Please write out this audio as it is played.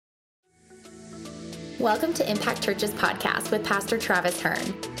Welcome to Impact Church's podcast with Pastor Travis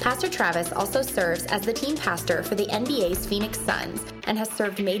Hearn. Pastor Travis also serves as the team pastor for the NBA's Phoenix Suns and has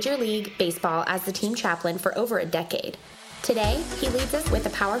served Major League Baseball as the team chaplain for over a decade. Today, he leads us with a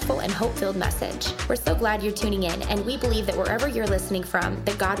powerful and hope-filled message. We're so glad you're tuning in, and we believe that wherever you're listening from,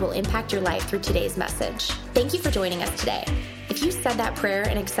 that God will impact your life through today's message. Thank you for joining us today. If you said that prayer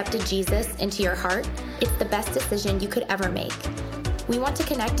and accepted Jesus into your heart, it's the best decision you could ever make. We want to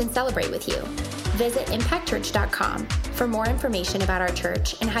connect and celebrate with you. Visit impactchurch.com for more information about our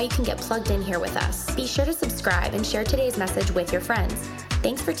church and how you can get plugged in here with us. Be sure to subscribe and share today's message with your friends.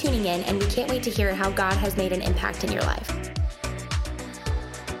 Thanks for tuning in, and we can't wait to hear how God has made an impact in your life.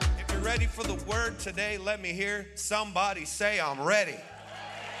 If you're ready for the word today, let me hear somebody say, I'm ready.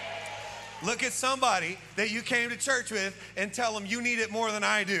 Look at somebody that you came to church with and tell them you need it more than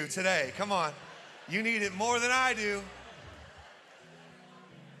I do today. Come on. You need it more than I do.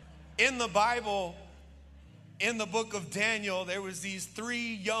 In the Bible, in the book of Daniel, there was these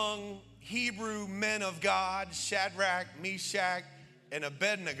three young Hebrew men of God, Shadrach, Meshach, and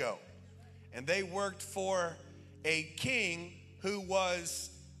Abednego. And they worked for a king who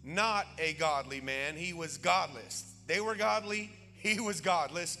was not a godly man. He was godless. They were godly. He was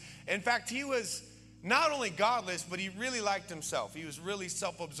godless. In fact, he was not only godless, but he really liked himself. He was really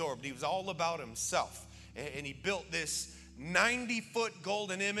self-absorbed. He was all about himself. And he built this 90-foot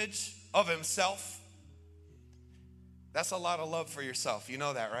golden image of himself. That's a lot of love for yourself. You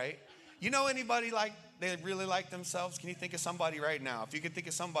know that, right? You know anybody like they really like themselves? Can you think of somebody right now? If you can think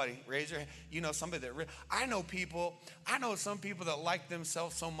of somebody, raise your hand. You know somebody that I know some people that like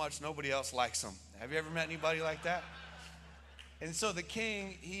themselves so much nobody else likes them. Have you ever met anybody like that? And so the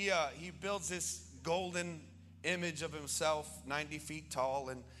king, he builds this golden image of himself, 90 feet tall,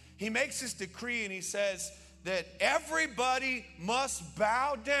 and he makes this decree and he says that everybody must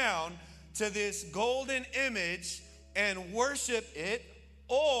bow down to this golden image and worship it,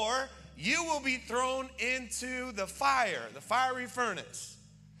 or you will be thrown into the fire, the fiery furnace.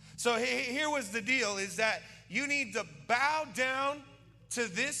 So here was the deal, is that you need to bow down to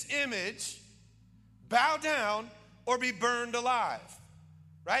this image, bow down, or be burned alive,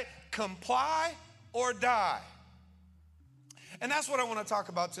 right? Comply or die. And that's what I want to talk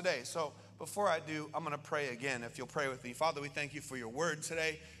about today. So before I do, I'm going to pray again. If you'll pray with me. Father, we thank you for your word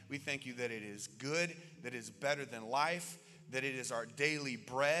today. We thank you that it is good, that it is better than life, that it is our daily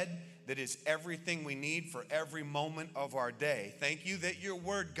bread, that is everything we need for every moment of our day. Thank you that your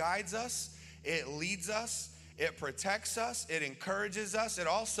word guides us, it leads us, it protects us, it encourages us, it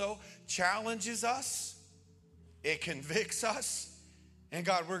also challenges us, it convicts us. And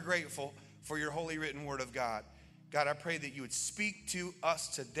God, we're grateful for your holy written word of God. God, I pray that you would speak to us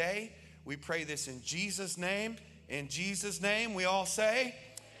today. We pray this in Jesus' name. In Jesus' name, we all say,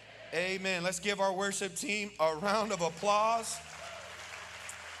 amen. Let's give our worship team a round of applause.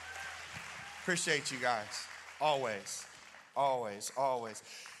 Appreciate you guys. Always, always, always.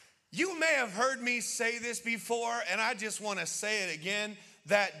 You may have heard me say this before, and I just want to say it again,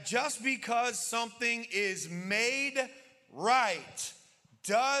 that just because something is made right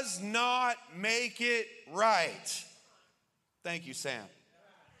does not make it right. Thank you, Sam.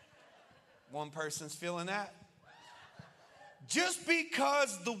 One person's feeling that. Just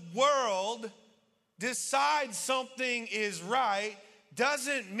because the world decides something is right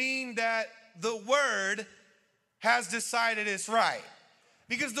doesn't mean that the word has decided it's right.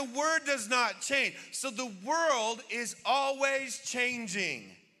 Because the word does not change. So the world is always changing.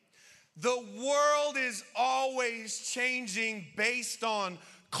 The world is always changing based on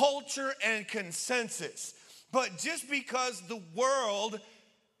culture and consensus. But just because the world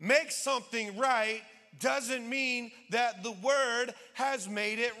makes something right doesn't mean that the word has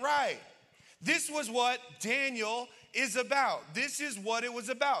made it right. This was what Daniel is about. This is what it was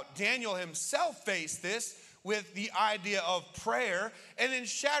about. Daniel himself faced this with the idea of prayer. And then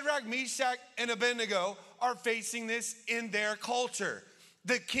Shadrach, Meshach, and Abednego are facing this in their culture.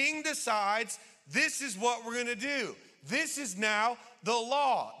 The king decides, this is what we're going to do. This is now the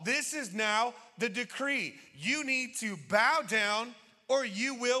law. This is now the decree. You need to bow down or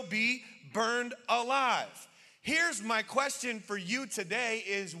you will be burned alive. Here's my question for you today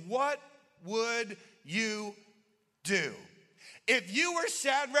is, what would you do? If you were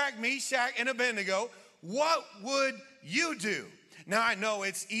Shadrach, Meshach, and Abednego, what would you do? Now, I know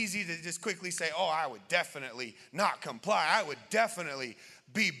it's easy to just quickly say, oh, I would definitely not comply. I would definitely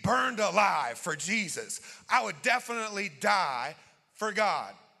be burned alive for Jesus. I would definitely die for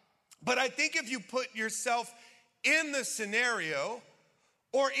God. But I think if you put yourself in the scenario,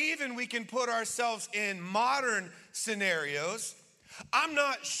 or even we can put ourselves in modern scenarios, I'm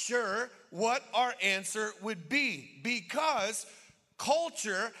not sure what our answer would be, because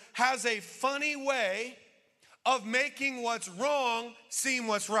culture has a funny way of making what's wrong seem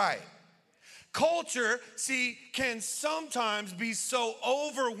what's right. Culture, see, can sometimes be so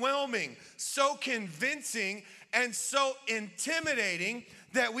overwhelming, so convincing, and so intimidating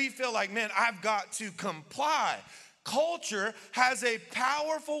that we feel like, man, I've got to comply. Culture has a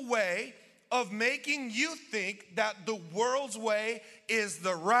powerful way of making you think that the world's way is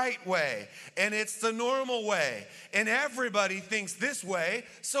the right way, and it's the normal way, and everybody thinks this way,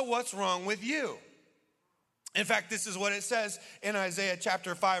 so what's wrong with you? In fact, this is what it says in Isaiah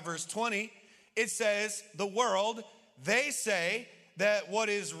chapter 5, verse 20. It says, the world, they say that what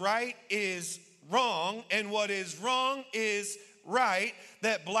is right is wrong, and what is wrong is right,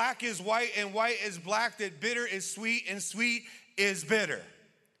 that black is white and white is black, that bitter is sweet and sweet is bitter.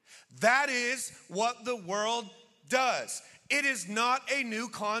 That is what the world does. It is not a new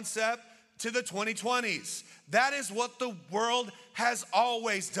concept to the 2020s. That is what the world has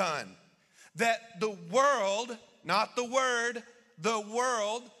always done. That the world, not the word, the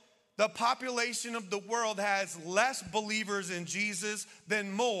world, the population of the world has less believers in Jesus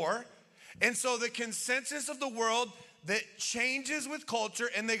than more. And so the consensus of the world that changes with culture,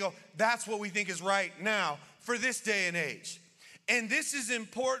 and they go, that's what we think is right now for this day and age. And this is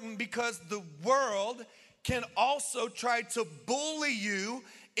important because the world can also try to bully you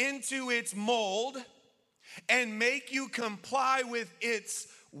into its mold and make you comply with its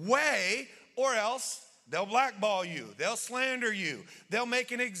way, or else they'll blackball you, they'll slander you, they'll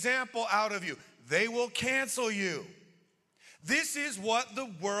make an example out of you, they will cancel you. This is what the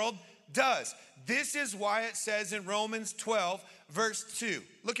world does. This is why it says in Romans 12, verse 2.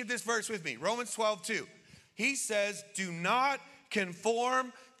 Look at this verse with me, Romans 12, 2. He says, do not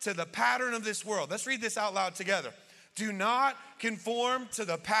conform to the pattern of this world. Let's read this out loud together. Do not conform to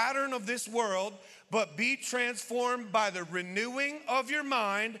the pattern of this world, but be transformed by the renewing of your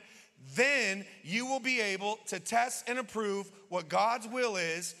mind. Then you will be able to test and approve what God's will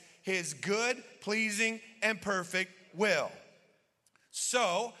is, his good, pleasing, and perfect will.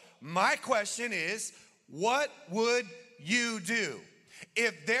 So, my question is, what would you do?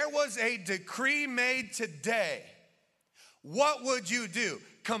 If there was a decree made today, what would you do?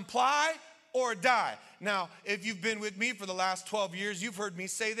 Comply or die? Now, if you've been with me for the last 12 years, you've heard me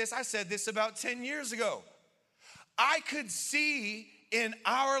say this. I said this about 10 years ago. I could see in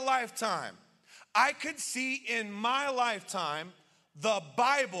our lifetime, I could see in my lifetime, the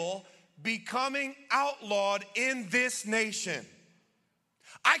Bible becoming outlawed in this nation.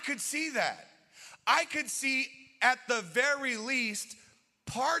 I could see that. I could see at the very least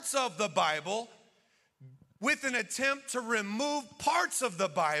parts of the Bible with an attempt to remove parts of the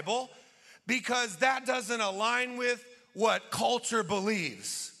Bible because that doesn't align with what culture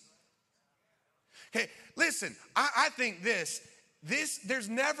believes. Okay, listen, I think this, there's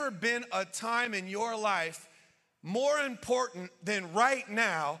never been a time in your life more important than right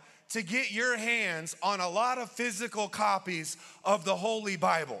now to get your hands on a lot of physical copies of the Holy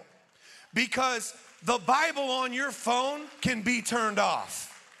Bible. Because the Bible on your phone can be turned off.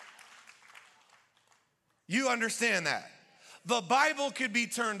 You understand that? The Bible could be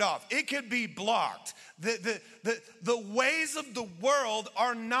turned off. It could be blocked. The ways of the world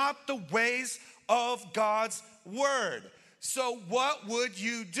are not the ways of God's word. So what would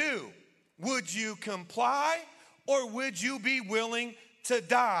you do? Would you comply or would you be willing to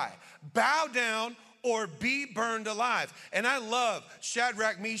die? Bow down or be burned alive. And I love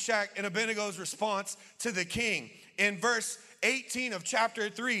Shadrach, Meshach, and Abednego's response to the king. In verse 18 of chapter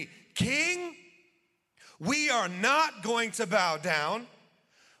 3, King, we are not going to bow down.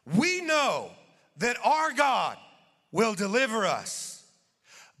 We know that our God will deliver us.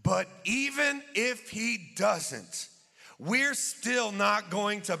 But even if he doesn't, we're still not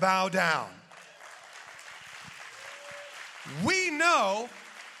going to bow down. We know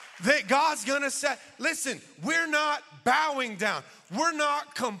that God's gonna say, listen, we're not bowing down. We're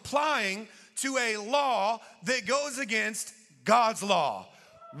not complying to a law that goes against God's law.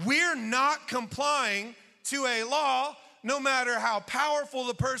 We're not complying to a law, no matter how powerful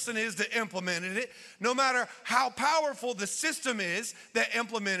the person is that implemented it, no matter how powerful the system is that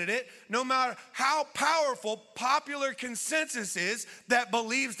implemented it, no matter how powerful popular consensus is that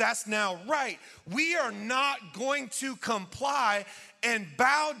believes that's now right. We are not going to comply and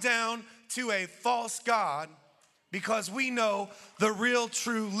bow down to a false God because we know the real,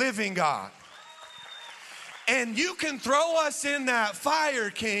 true, living God. And you can throw us in that fire,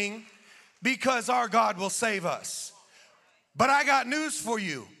 King, because our God will save us. But I got news for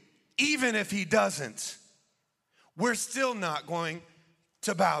you. Even if he doesn't, we're still not going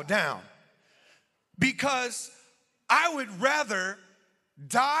to bow down. because I would rather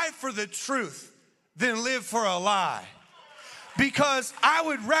die for the truth than live for a lie. Because I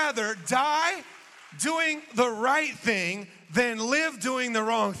would rather die doing the right thing than live doing the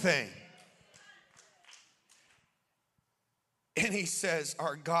wrong thing. And he says,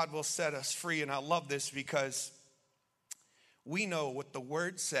 our God will set us free. And I love this because we know what the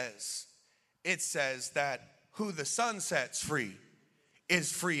word says. It says that who the Son sets free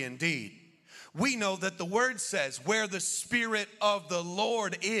is free indeed. We know that the word says where the Spirit of the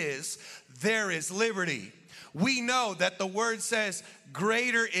Lord is, there is liberty. We know that the word says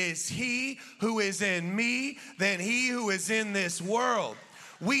greater is he who is in me than he who is in this world.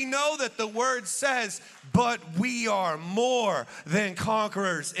 We know that the word says, but we are more than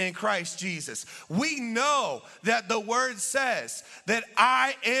conquerors in Christ Jesus. We know that the word says that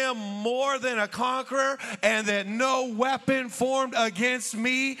I am more than a conqueror and that no weapon formed against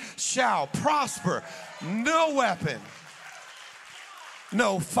me shall prosper. No weapon.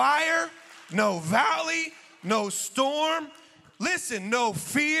 No fire, no valley, no storm. Listen, no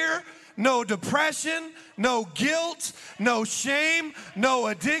fear, no depression, no guilt, no shame, no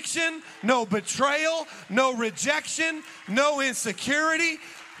addiction, no betrayal, no rejection, no insecurity.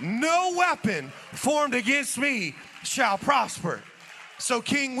 No weapon formed against me shall prosper. So,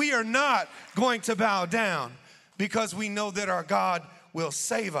 King, we are not going to bow down because we know that our God will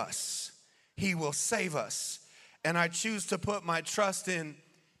save us. He will save us. And I choose to put my trust in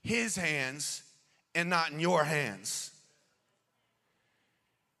his hands and not in your hands.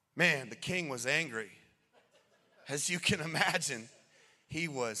 Man, the king was angry. As you can imagine, he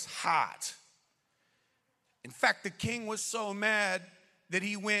was hot. In fact, the king was so mad that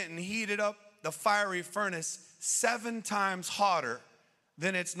he went and heated up the fiery furnace 7 times hotter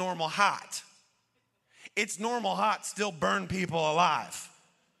than its normal hot. Its normal hot still burned people alive.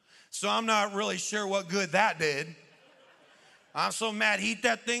 So I'm not really sure what good that did. I'm so mad, heat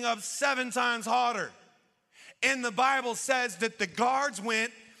that thing up 7 times hotter. And the Bible says that the guards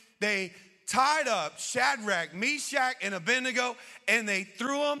went, they tied up Shadrach, Meshach, and Abednego, and they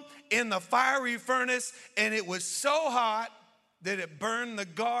threw them in the fiery furnace, and it was so hot that it burned the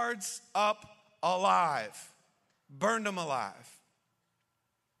guards up alive. Burned them alive.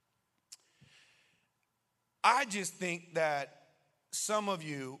 I just think that some of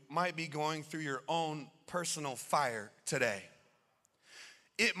you might be going through your own personal fire today.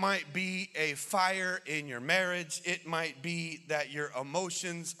 It might be a fire in your marriage. It might be that your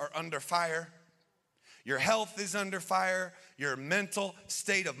emotions are under fire. Your health is under fire. Your mental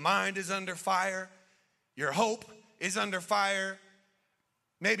state of mind is under fire. Your hope is under fire.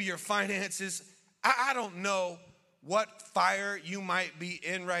 Maybe your finances. I don't know what fire you might be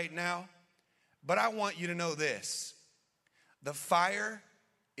in right now, but I want you to know this. The fire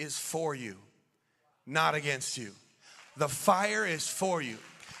is for you, not against you. The fire is for you.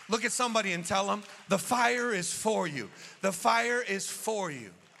 Look at somebody and tell them, the fire is for you. The fire is for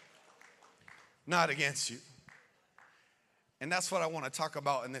you, not against you. And that's what I want to talk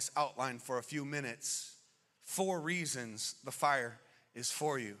about in this outline for a few minutes. 4 reasons the fire is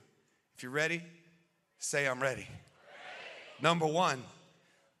for you. If you're ready, say I'm ready. Number 1,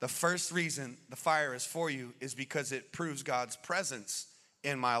 the first reason the fire is for you is because it proves God's presence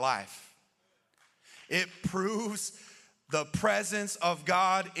in my life. It proves the presence of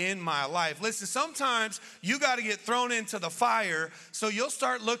God in my life. Listen, sometimes you got to get thrown into the fire so you'll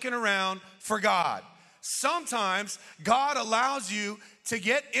start looking around for God. Sometimes God allows you to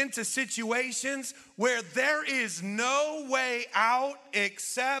get into situations where there is no way out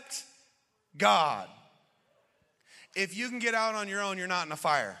except God. If you can get out on your own, you're not in a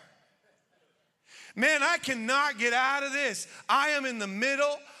fire. Man, I cannot get out of this. I am in the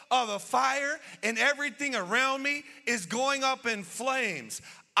middle of a fire and everything around me is going up in flames.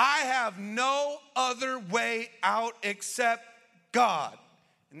 I have no other way out except God.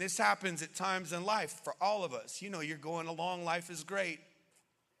 And this happens at times in life for all of us. You know, you're going along, life is great.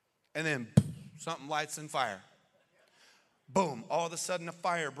 And then something lights in fire. Boom, all of a sudden a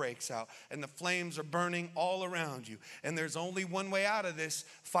fire breaks out and the flames are burning all around you. And there's only one way out of this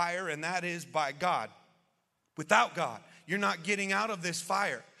fire, and that is by God. Without God, you're not getting out of this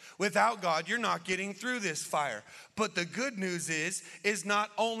fire. Without God, you're not getting through this fire. But the good news is not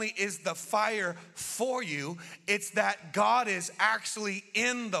only is the fire for you, it's that God is actually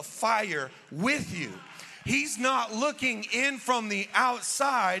in the fire with you. He's not looking in from the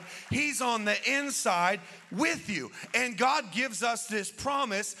outside. He's on the inside with you. And God gives us this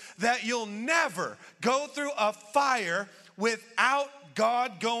promise that you'll never go through a fire without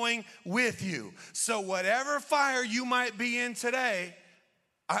God going with you. So whatever fire you might be in today,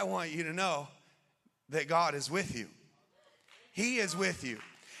 I want you to know that God is with you. He is with you.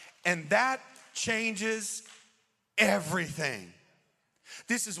 And that changes everything.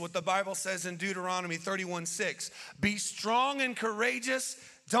 This is what the Bible says in Deuteronomy 31:6. Be strong and courageous.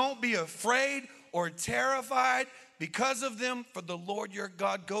 Don't be afraid or terrified because of them, for the Lord your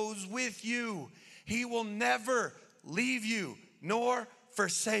God goes with you. He will never leave you nor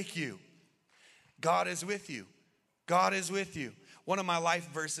forsake you. God is with you. God is with you. One of my life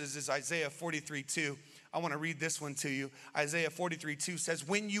verses is Isaiah 43:2. I want to read this one to you. Isaiah 43:2 says,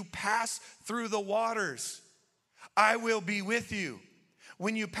 when you pass through the waters, I will be with you.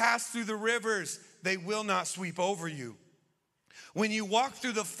 When you pass through the rivers, they will not sweep over you. When you walk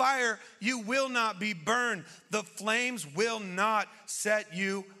through the fire, you will not be burned. The flames will not set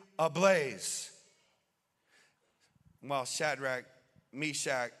you ablaze. While Shadrach,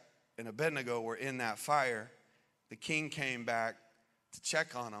 Meshach, and Abednego were in that fire, the king came back to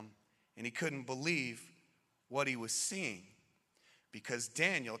check on them, and he couldn't believe what he was seeing. Because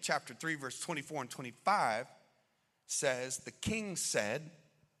Daniel chapter 3, verse 24 and 25 says, the king said,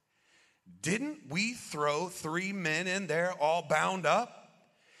 didn't we throw 3 men in there all bound up?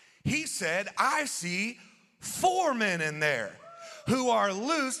 He said, I see 4 men in there who are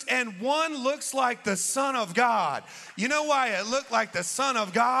loosed, and one looks like the Son of God. You know why it looked like the Son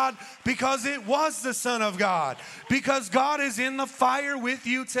of God? Because it was the Son of God. Because God is in the fire with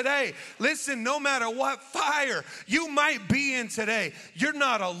you today. Listen, no matter what fire you might be in today, you're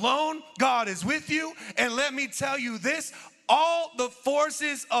not alone. God is with you. And let me tell you this, all the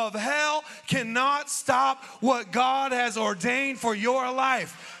forces of hell cannot stop what God has ordained for your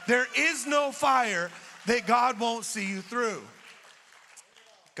life. There is no fire that God won't see you through.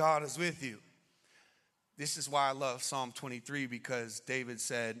 God is with you. This is why I love Psalm 23, because David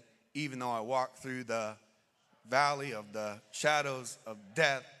said, even though I walk through the valley of the shadows of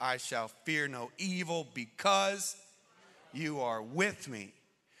death, I shall fear no evil because you are with me.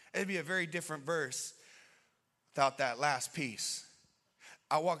 It'd be a very different verse without that last piece.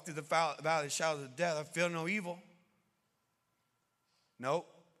 I walk through the valley of the shadows of death, I feel no evil. Nope,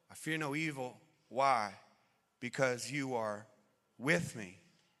 I fear no evil. Why? Because you are with me.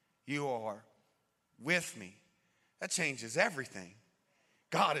 You are with me. That changes everything.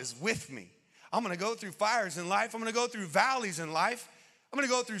 God is with me. I'm going to go through fires in life. I'm going to go through valleys in life. I'm going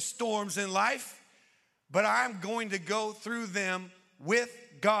to go through storms in life. But I'm going to go through them with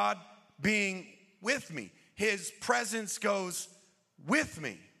God being with me. His presence goes with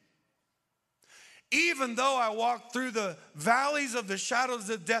me. Even though I walk through the valleys of the shadows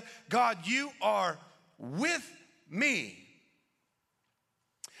of death, God, you are with me.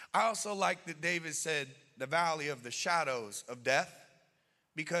 I also like that David said the valley of the shadows of death,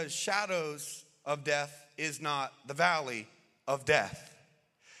 because shadows of death is not the valley of death.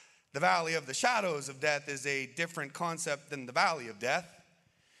 The valley of the shadows of death is a different concept than the valley of death.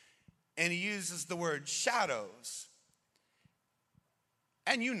 And he uses the word shadows.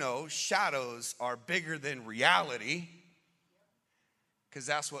 And you know, shadows are bigger than reality, because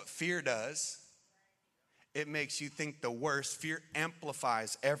that's what fear does. It makes you think the worst. Fear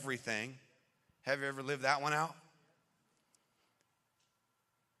amplifies everything. Have you ever lived that one out?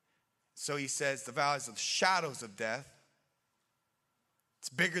 So he says the valleys of the shadows of death. It's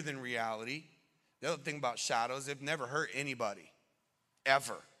bigger than reality. The other thing about shadows, they've never hurt anybody,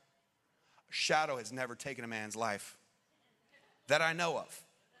 ever. A shadow has never taken a man's life that I know of.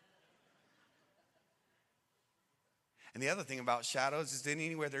 And the other thing about shadows is that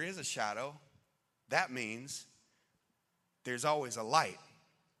anywhere there is a shadow, that means there's always a light.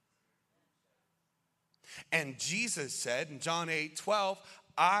 And Jesus said in John 8:12,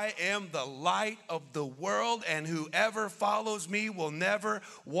 I am the light of the world, and whoever follows me will never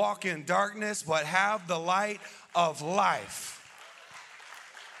walk in darkness, but have the light of life.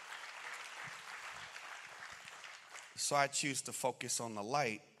 So I choose to focus on the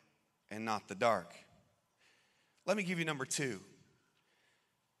light and not the dark. Let me give you number 2.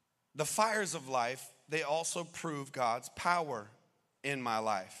 The fires of life, they also prove God's power in my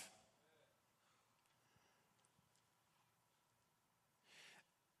life.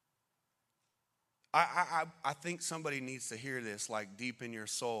 I think somebody needs to hear this, like deep in your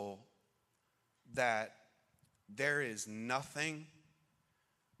soul, that there is nothing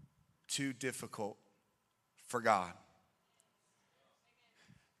too difficult for God.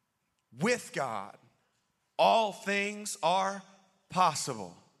 With God, all things are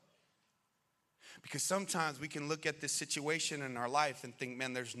possible. Because sometimes we can look at this situation in our life and think,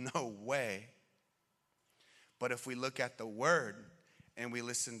 man, there's no way. But if we look at the Word and we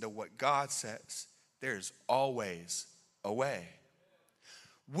listen to what God says, there's always a way.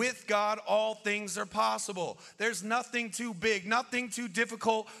 With God, all things are possible. There's nothing too big, nothing too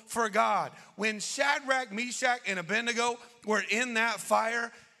difficult for God. When Shadrach, Meshach, and Abednego were in that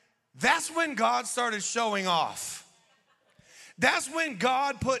fire, that's when God started showing off. That's when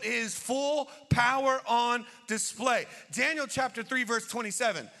God put his full power on display. Daniel chapter 3, verse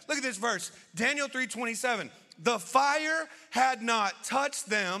 27. Look at this verse. Daniel 3:27. The fire had not touched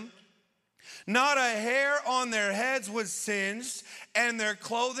them. Not a hair on their heads was singed, and their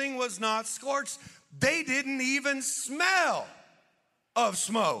clothing was not scorched. They didn't even smell of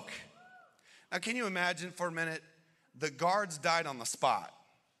smoke. Now, can you imagine for a minute? The guards died on the spot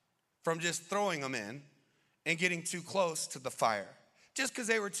from just throwing them in and getting too close to the fire, just because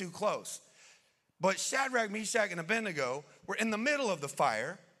they were too close. But Shadrach, Meshach, and Abednego were in the middle of the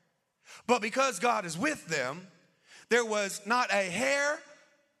fire, but because God is with them, there was not a hair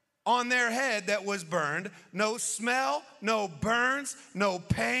on their head that was burned, no smell, no burns, no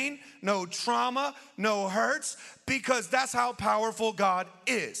pain, no trauma, no hurts, because that's how powerful God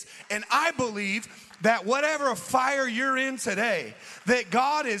is. And I believe that whatever fire you're in today, that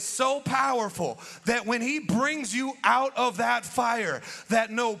God is so powerful that when he brings you out of that fire,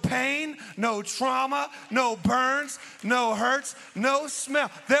 that no pain, no trauma, no burns, no hurts, no smell,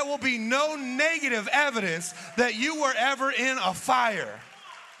 there will be no negative evidence that you were ever in a fire.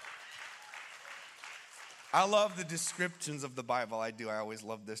 I love the descriptions of the Bible. I do. I always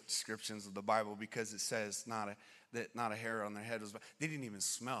love the descriptions of the Bible because it says that not a hair on their head was. They didn't even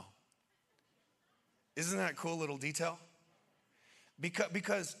smell. Isn't that a cool little detail?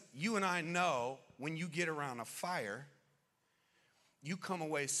 Because you and I know when you get around a fire, you come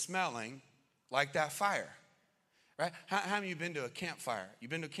away smelling like that fire, right? How have you been to a campfire? You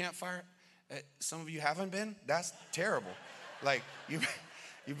been to a campfire? Some of you haven't been? That's terrible. Like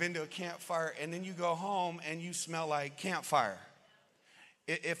You've been to a campfire and then you go home and you smell like campfire.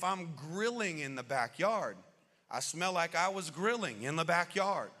 If I'm grilling in the backyard, I smell like I was grilling in the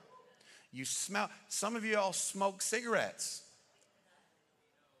backyard. You smell, some of you all smoke cigarettes.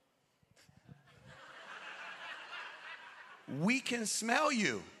 We can smell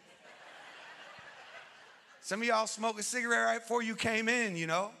you. Some of y'all smoke a cigarette right before you came in, you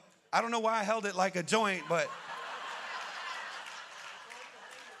know. I don't know why I held it like a joint, but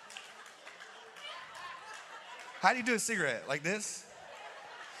how do you do a cigarette? Like this?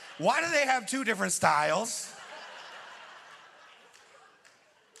 Why do they have two different styles?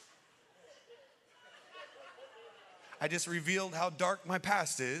 I just revealed how dark my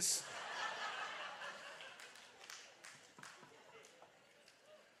past is.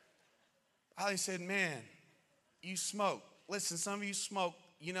 I said, man, you smoke. Listen, some of you smoke,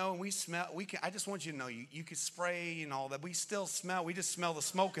 you know, and we smell, I just want you to know, you can spray and all that. We still smell, we just smell the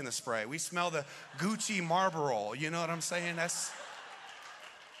smoke in the spray. We smell the Gucci Marlboro, you know what I'm saying? That's,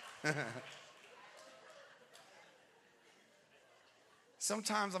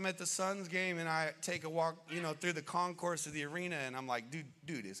 sometimes I'm at the Suns game and I take a walk, you know, through the concourse of the arena and I'm like,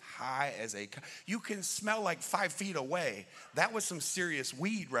 dude, it's high as a, you can smell like 5 feet away. That was some serious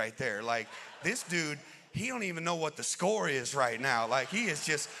weed right there. Like this dude, he don't even know what the score is right now. Like he is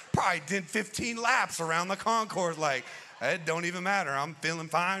just probably did 15 laps around the concourse. Like it don't even matter. I'm feeling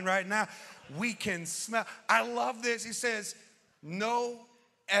fine right now. We can smell. I love this. He says, no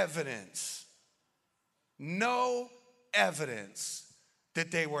evidence that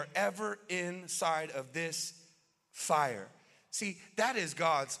they were ever inside of this fire. See, that is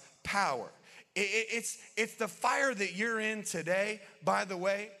God's power. It's the fire that you're in today, by the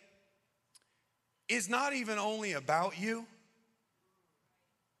way, is not even only about you.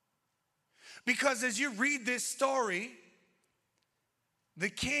 Because as you read this story, the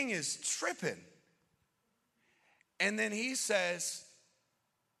king is tripping. And then he says,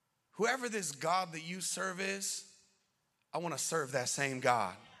 whoever this God that you serve is, I want to serve that same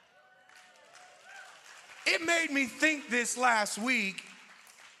God. It made me think this last week,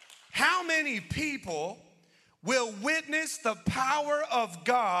 how many people will witness the power of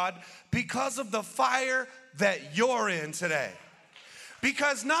God because of the fire that you're in today?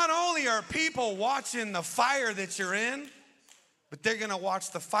 Because not only are people watching the fire that you're in, but they're going to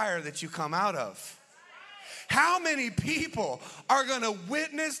watch the fire that you come out of. How many people are going to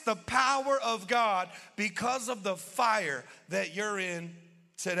witness the power of God because of the fire that you're in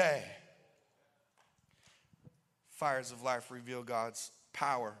today? Fires of life reveal God's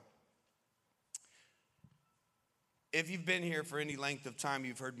power. If you've been here for any length of time,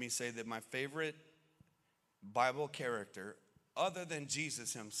 you've heard me say that my favorite Bible character, other than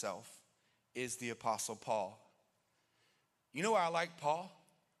Jesus himself, is the Apostle Paul. You know why I like Paul?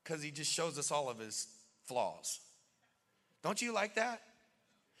 Because he just shows us all of his flaws. Don't you like that?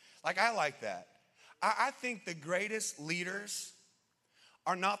 Like, I like that. I think the greatest leaders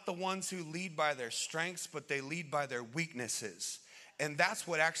are not the ones who lead by their strengths, but they lead by their weaknesses. And that's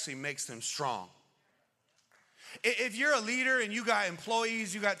what actually makes them strong. If you're a leader and you got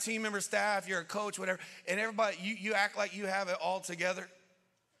employees, you got team member staff, you're a coach, whatever, and everybody, you act like you have it all together.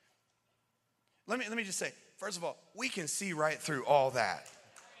 Let me just say, first of all, we can see right through all that.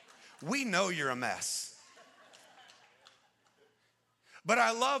 We know you're a mess. But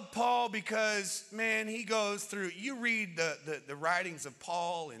I love Paul because, man, he goes through, you read the writings of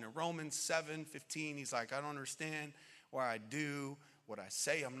Paul in Romans 7:15. He's like, I don't understand why I do what I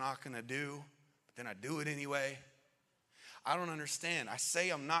say I'm not going to do, but then I do it anyway. I don't understand. I say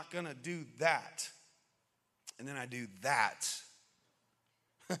I'm not going to do that, and then I do that.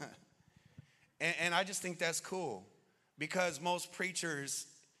 and I just think that's cool because most preachers,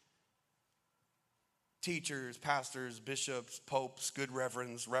 teachers, pastors, bishops, popes, good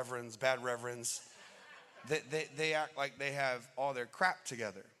reverends, bad reverends, they act like they have all their crap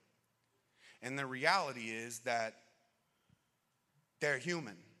together. And the reality is that they're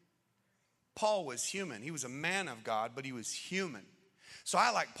human. Paul was human. He was a man of God, but he was human. So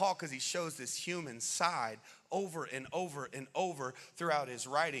I like Paul because he shows this human side over and over and over throughout his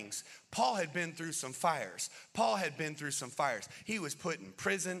writings. Paul had been through some fires. He was put in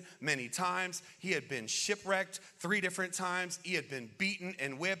prison many times. He had been shipwrecked 3 different times. He had been beaten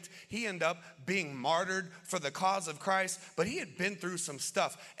and whipped. He ended up being martyred for the cause of Christ, but he had been through some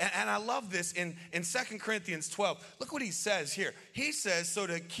stuff. And I love this in 2 Corinthians 12. Look what he says here. He says, so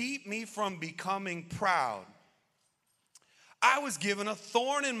to keep me from becoming proud, I was given a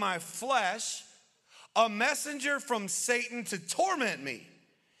thorn in my flesh, a messenger from Satan to torment me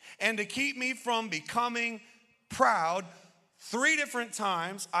and to keep me from becoming proud. 3 different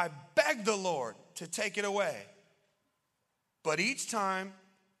times I begged the Lord to take it away. But each time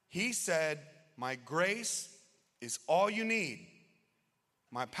he said, my grace is all you need.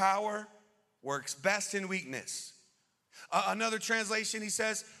 My power works best in weakness. Another translation, he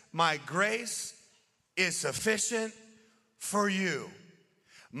says, my grace is sufficient for you.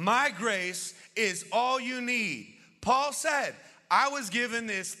 My grace is all you need. Paul said, I was given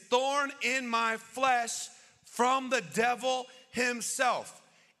this thorn in my flesh from the devil himself.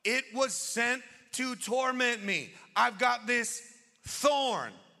 It was sent to torment me. I've got this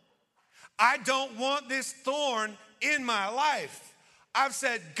thorn. I don't want this thorn in my life. I've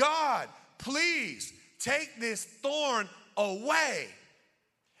said, God, please take this thorn away.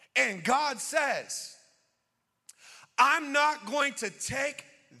 And God says, I'm not going to take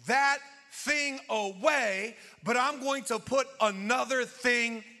that thing away, but I'm going to put another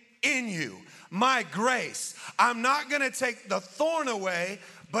thing in you. My grace. I'm not going to take the thorn away,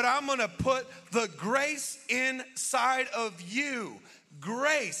 but I'm going to put the grace inside of you.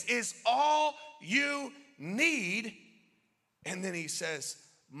 Grace is all you need. And then he says,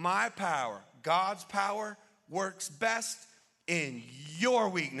 my power, God's power, works best in your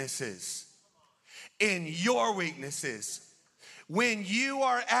weaknesses. In your weaknesses. When you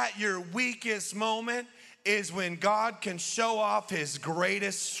are at your weakest moment is when God can show off his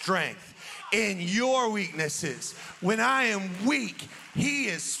greatest strength. In your weaknesses. When I am weak, he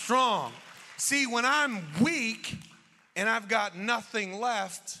is strong. See, when I'm weak and I've got nothing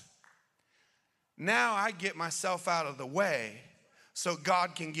left, now I get myself out of the way so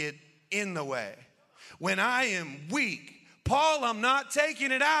God can get in the way. When I am weak, Paul, I'm not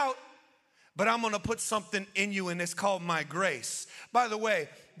taking it out, but I'm going to put something in you, and it's called my grace. By the way,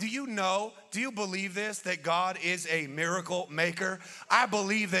 do you believe this, that God is a miracle maker? I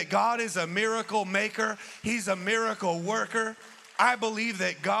believe that God is a miracle maker. He's a miracle worker. I believe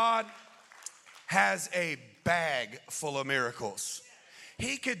that God has a bag full of miracles.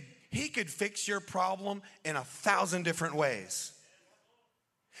 He could fix your problem in 1,000 different ways.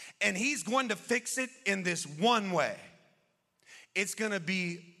 And he's going to fix it in this one way. It's going to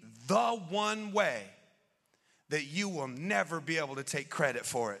be the one way that you will never be able to take credit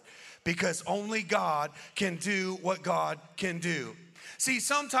for it, because only God can do what God can do. See,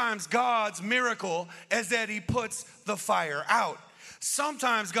 sometimes God's miracle is that he puts the fire out.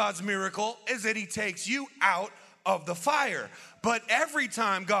 Sometimes God's miracle is that he takes you out of the fire. But every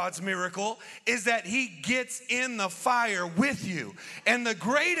time God's miracle is that he gets in the fire with you. And the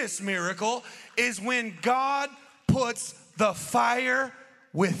greatest miracle is when God puts the fire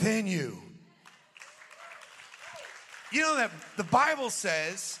within you. You know that the Bible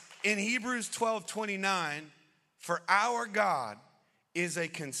says in Hebrews 12:29, for our God is a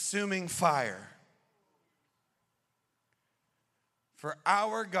consuming fire. For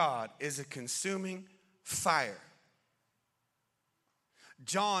our God is a consuming fire.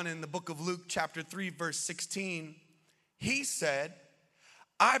 John in the book of Luke chapter 3 verse 16, he said,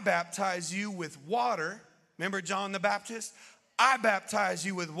 I baptize you with water. Remember John the Baptist? I baptize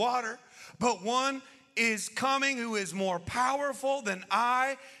you with water, but one is coming who is more powerful than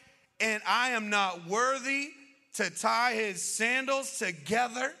I, and I am not worthy to tie his sandals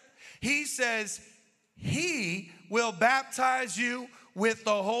together. He says he will baptize you with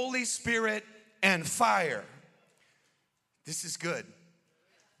the Holy Spirit and fire. This is good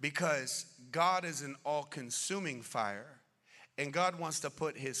because God is an all-consuming fire, and God wants to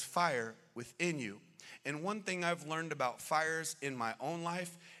put his fire within you. And one thing I've learned about fires in my own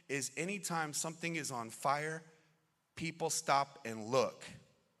life is anytime something is on fire, people stop and look.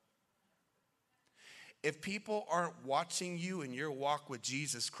 If people aren't watching you in your walk with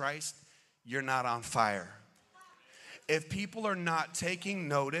Jesus Christ, you're not on fire. If people are not taking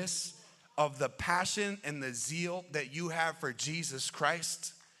notice of the passion and the zeal that you have for Jesus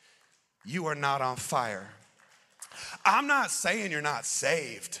Christ, you are not on fire. I'm not saying you're not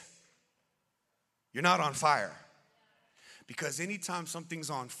saved. You're not on fire. Because anytime something's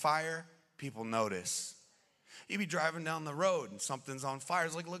on fire, people notice. You be driving down the road and something's on fire.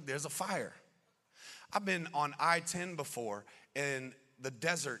 It's like, look, there's a fire. I've been on I-10 before, and the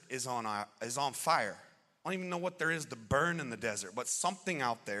desert is on fire. I don't even know what there is to burn in the desert, but something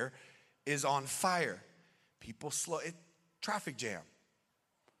out there is on fire. People traffic jam.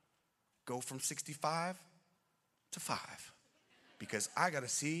 Go from 65 to 5 because I got to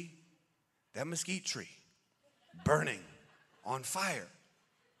see that mesquite tree burning on fire.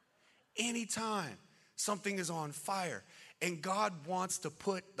 Anytime something is on fire, and God wants to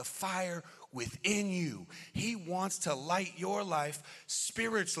put the fire within you. He wants to light your life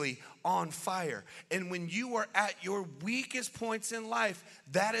spiritually on fire. And when you are at your weakest points in life,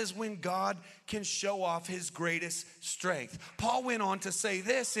 that is when God can show off his greatest strength. Paul went on to say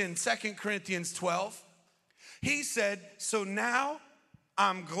this in 2 Corinthians 12. He said, so now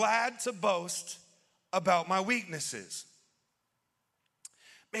I'm glad to boast about my weaknesses.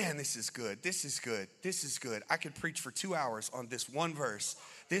 Man, this is good. This is good. This is good. I could preach for 2 hours on this one verse.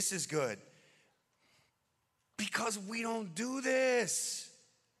 This is good. Because we don't do this.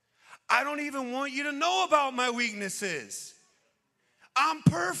 I don't even want you to know about my weaknesses. I'm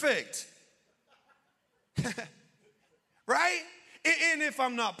perfect. Right? And if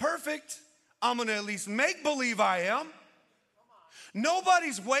I'm not perfect, I'm going to at least make believe I am.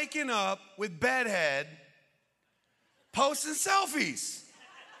 Nobody's waking up with bedhead posting selfies.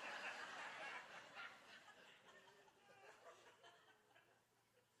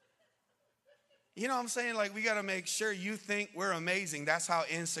 You know what I'm saying? Like, we got to make sure you think we're amazing. That's how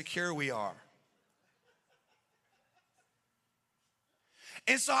insecure we are.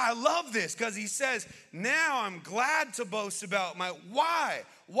 And so I love this because he says, now I'm glad to boast about why?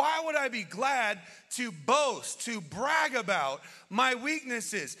 Why would I be glad to boast, to brag about my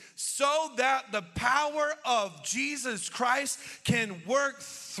weaknesses? So that the power of Jesus Christ can work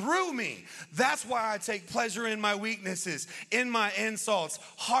through me. That's why I take pleasure in my weaknesses, in my insults,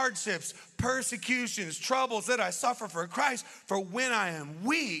 hardships, persecutions, troubles that I suffer for Christ. For when I am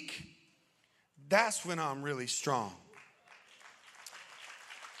weak, that's when I'm really strong.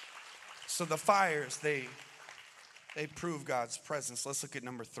 So the fires, they prove God's presence. Let's look at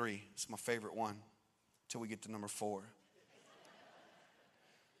number 3. It's my favorite one until we get to number 4.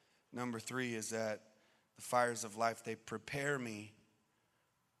 Number 3 is that the fires of life, they prepare me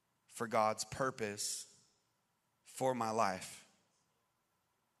for God's purpose for my life.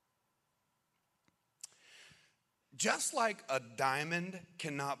 Just like a diamond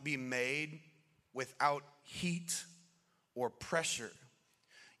cannot be made without heat or pressure,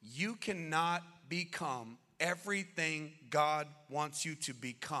 you cannot become everything God wants you to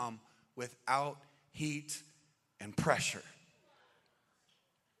become without heat and pressure.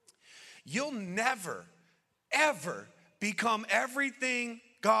 You'll never, ever become everything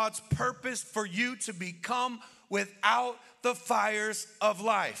God's purpose for you to become without the fires of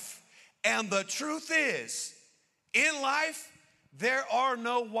life. And the truth is, in life, there are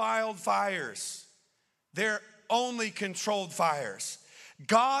no wildfires. There are only controlled fires.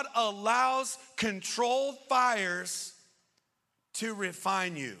 God allows controlled fires to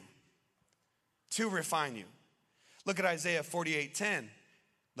refine you. To refine you. Look at Isaiah 48:10.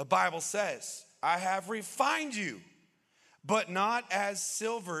 The Bible says, I have refined you, but not as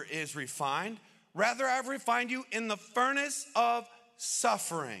silver is refined. Rather, I've refined you in the furnace of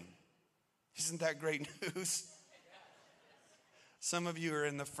suffering. Isn't that great news? Some of you are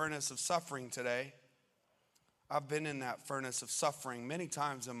in the furnace of suffering today. I've been in that furnace of suffering many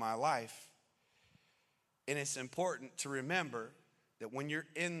times in my life. And it's important to remember that when you're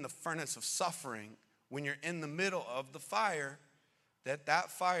in the furnace of suffering, when you're in the middle of the fire, that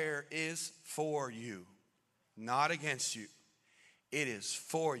fire is for you, not against you. It is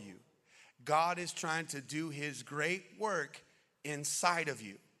for you. God is trying to do his great work inside of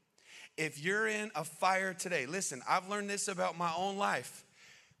you. If you're in a fire today, listen, I've learned this about my own life.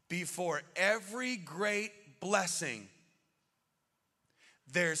 Before every great blessing,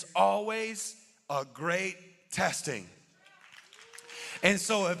 there's always a great testing. And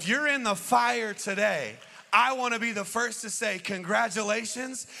so if you're in the fire today, I want to be the first to say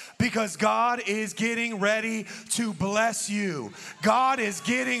congratulations, because God is getting ready to bless you. God is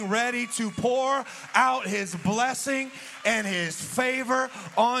getting ready to pour out his blessing and his favor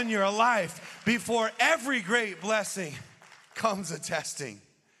on your life. Before every great blessing comes a testing.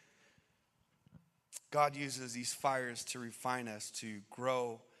 God uses these fires to refine us, to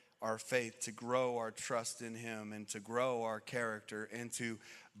grow our faith, to grow our trust in him, and to grow our character, and to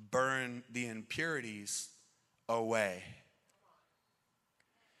burn the impurities away.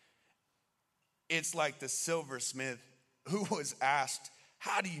 It's like the silversmith who was asked,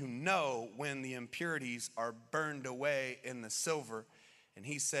 how do you know when the impurities are burned away in the silver? And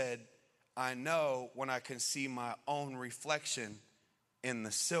he said, I know when I can see my own reflection in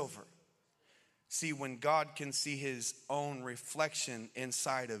the silver. See, when God can see his own reflection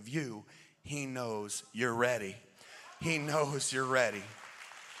inside of you, he knows you're ready. He knows you're ready.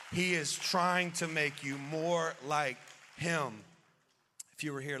 He is trying to make you more like him. If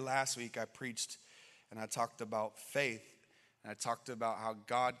you were here last week, I preached and I talked about faith. And I talked about how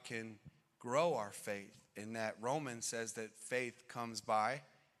God can grow our faith. And that Romans says that faith comes by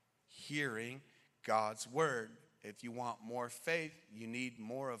hearing God's word. If you want more faith, you need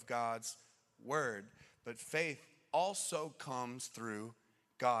more of God's word. But faith also comes through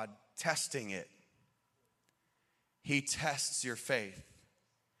God testing it. He tests your faith.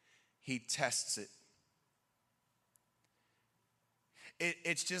 He tests it.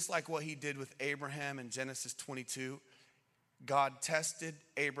 It's just like what he did with Abraham in Genesis 22. God tested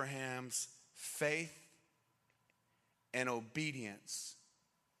Abraham's faith and obedience.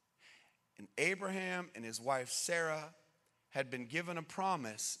 And Abraham and his wife Sarah had been given a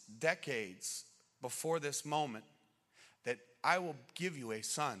promise decades before this moment that I will give you a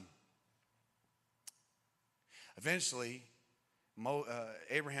son. Eventually,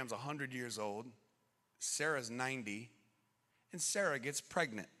 Abraham's 100 years old, Sarah's 90, and Sarah gets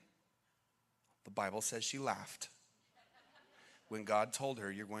pregnant. The Bible says she laughed. When God told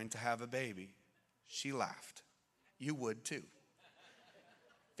her, you're going to have a baby, she laughed. You would too.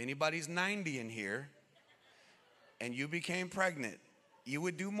 If anybody's 90 in here and you became pregnant, you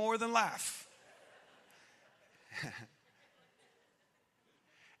would do more than laugh.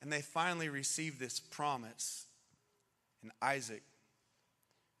 And they finally received this promise in Isaac.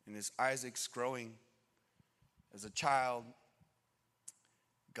 And as Isaac's growing as a child,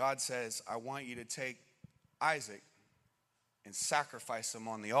 God says, I want you to take Isaac and sacrifice him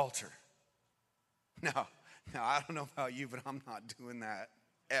on the altar. Now, I don't know about you, but I'm not doing that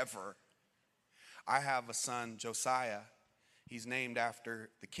ever. I have a son, Josiah. He's named after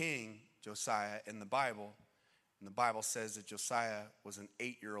the king, Josiah, in the Bible. And the Bible says that Josiah was an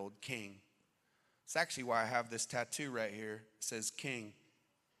 8-year-old king. It's actually why I have this tattoo right here. It says king.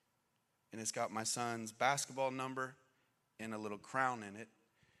 And it's got my son's basketball number and a little crown in it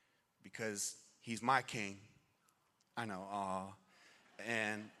because he's my king. I know, aw.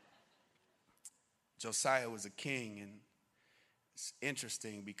 And Josiah was a king, and it's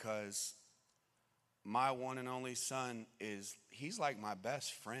interesting because my one and only son he's like my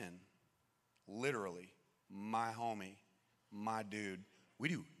best friend, literally, my homie, my dude. We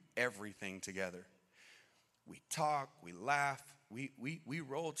do everything together. We talk, we laugh, we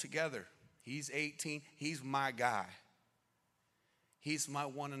roll together. He's 18, he's my guy. He's my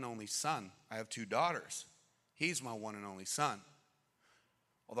one and only son. I have 2 daughters. He's my one and only son.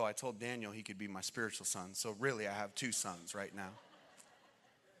 Although I told Daniel he could be my spiritual son. So really, I have 2 sons right now.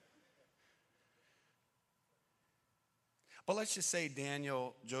 But let's just say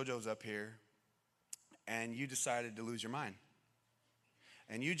Daniel, JoJo's up here, and you decided to lose your mind.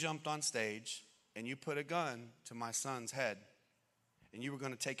 And you jumped on stage, and you put a gun to my son's head, and you were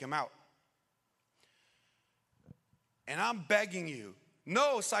going to take him out. And I'm begging you,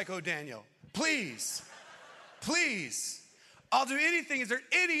 no, Psycho Daniel, please, please, I'll do anything. Is there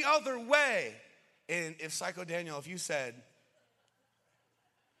any other way? And if Psycho Daniel, if you said,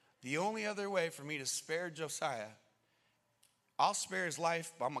 the only other way for me to spare Josiah, I'll spare his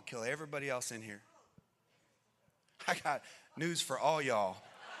life, but I'm going to kill everybody else in here. I got news for all y'all.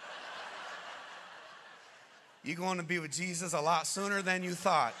 You're going to be with Jesus a lot sooner than you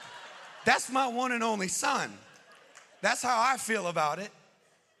thought. That's my one and only son. That's how I feel about it.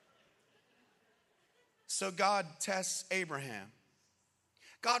 So God tests Abraham.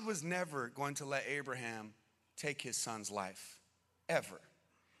 God was never going to let Abraham take his son's life, ever.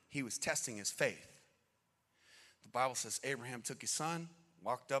 He was testing his faith. The Bible says Abraham took his son,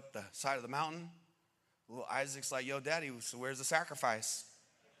 walked up the side of the mountain. Little Isaac's like, yo, daddy, so where's the sacrifice?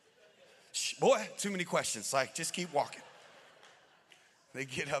 Shh, boy, too many questions. Like, just keep walking. They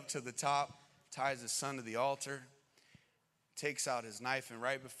get up to the top, ties his son to the altar, takes out his knife, and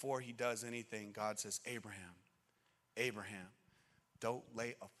right before he does anything, God says, Abraham, Abraham, don't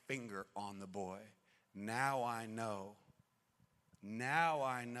lay a finger on the boy. Now I know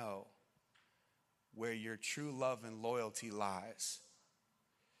where your true love and loyalty lies.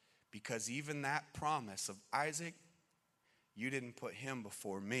 Because even that promise of Isaac, you didn't put him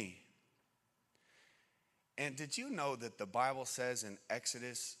before me. And did you know that the Bible says in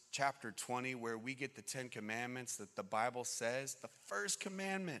Exodus chapter 20, where we get the 10 commandments, that the Bible says the first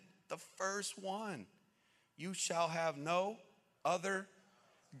commandment, the first one, you shall have no other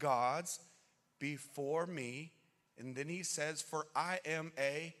gods before me. And then he says, for I am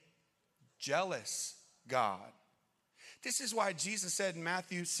a jealous God. This is why Jesus said in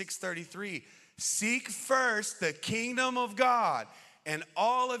Matthew 6:33, seek first the kingdom of God and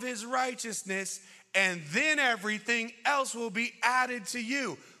all of his righteousness, and then everything else will be added to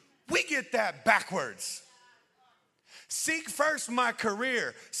you. We get that backwards. Seek first my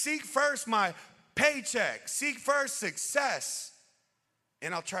career. Seek first my paycheck. Seek first success.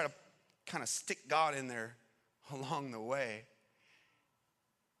 And I'll try to kind of stick God in there along the way.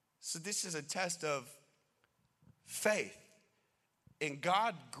 So this is a test of faith. And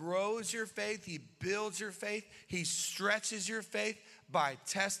God grows your faith. He builds your faith. He stretches your faith by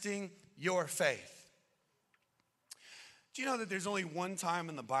testing your faith. Do you know that there's only one time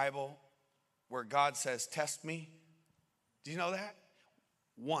in the Bible where God says, test me? Do you know that?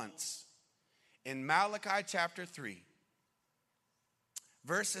 Once. In Malachi chapter 3,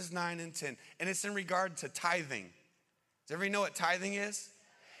 verses 9 and 10. And it's in regard to tithing. Does everybody know what tithing is?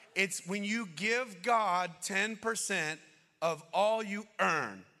 It's when you give God 10% of all you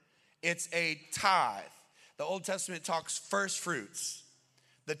earn. It's a tithe. The Old Testament talks first fruits.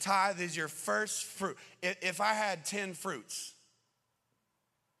 The tithe is your first fruit. If I had 10 fruits,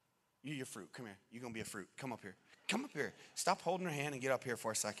 your fruit, come here. You're going to be a fruit. Come up here. Come up here. Stop holding her hand and get up here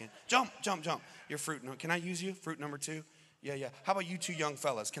for a second. Jump. Your fruit. Can I use you? Fruit number 2. Yeah. How about you two young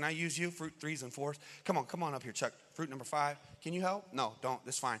fellas? Can I use you? Fruit 3s and 4s. Come on up here, Chuck. Fruit number 5. Can you help? No, don't.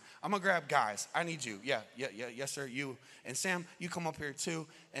 That's fine. I'm going to grab guys. I need you. Yeah. Yes, sir. You. And Sam, you come up here too.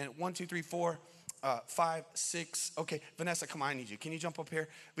 And 1, 2, 3, 4, 5, 6. Okay, Vanessa, come on. I need you. Can you jump up here?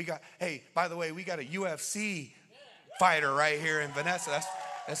 Hey, by the way, we got a UFC fighter right here in Vanessa. That's.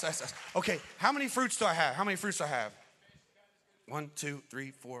 Okay, how many fruits do I have? 1, 2,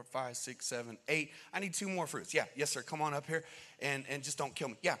 3, 4, 5, 6, 7, 8. I need 2 more fruits. Yeah, yes, sir. Come on up here and just don't kill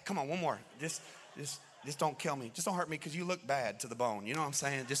me. Yeah, come on, one more. Just don't kill me. Just don't hurt me because you look bad to the bone. You know what I'm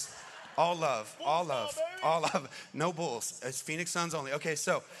saying? Just all love. No bulls. It's Phoenix Suns only. Okay,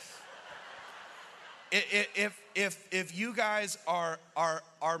 so if you guys are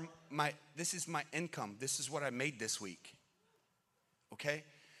this is my income. This is what I made this week. Okay,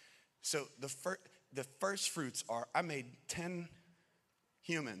 so the first fruits are I made 10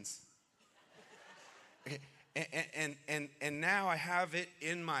 humans. Okay, and now I have it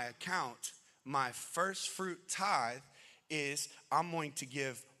in my account. My first fruit tithe is I'm going to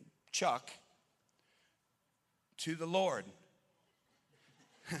give Chuck to the Lord.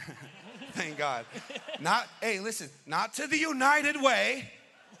 Thank God. Not to the United Way,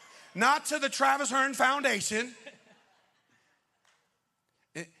 not to the Travis Hearn Foundation.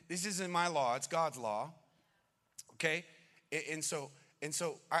 This isn't my law, it's God's law. Okay? And so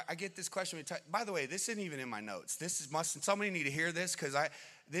I get this question. By the way, this isn't even in my notes. Somebody need to hear this because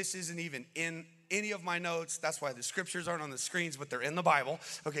this isn't even in any of my notes. That's why the scriptures aren't on the screens, but they're in the Bible.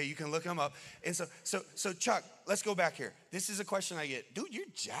 Okay, you can look them up. And so Chuck, let's go back here. This is a question I get. Dude, you're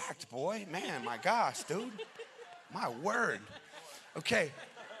jacked, boy. Man, my gosh, dude. My word. Okay.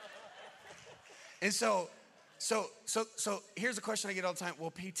 And so here's a question I get all the time.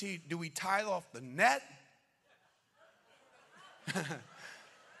 Well, PT, do we tithe off the net?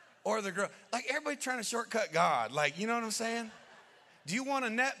 Or the girl? Like everybody trying to shortcut God. Like, you know what I'm saying? Do you want a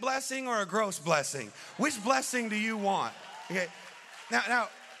net blessing or a gross blessing? Which blessing do you want? Okay. Now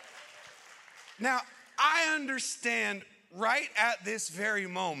I understand right at this very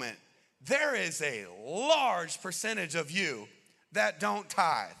moment, there is a large percentage of you that don't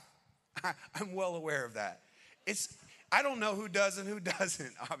tithe. I'm well aware of that. I don't know who does and who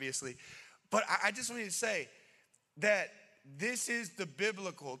doesn't, obviously. But I just want you to say that this is the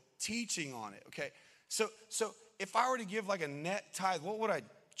biblical teaching on it, okay? So if I were to give like a net tithe, what would I,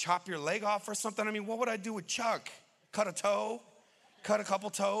 chop your leg off or something? I mean, what would I do with Chuck? Cut a toe? Cut a couple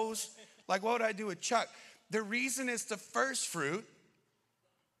toes? Like, what would I do with Chuck? The reason it's the first fruit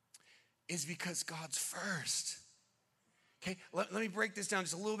is because God's first. Okay, let me break this down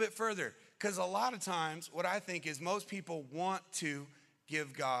just a little bit further. Because a lot of times, what I think is most people want to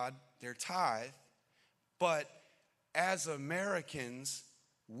give God their tithe, but as Americans,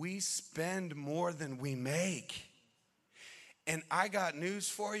 we spend more than we make. And I got news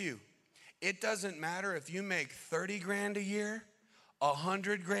for you. It doesn't matter if you make 30 grand a year,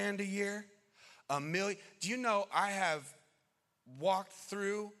 100 grand a year, $1 million. Do you know I have walked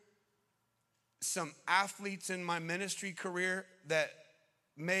through some athletes in my ministry career that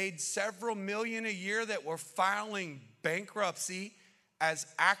made several million a year that were filing bankruptcy as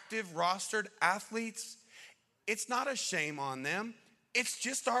active rostered athletes? It's not a shame on them. It's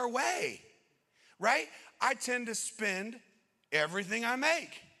just our way, right? I tend to spend everything I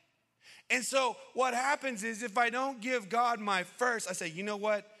make. And so what happens is if I don't give God my first, I say, you know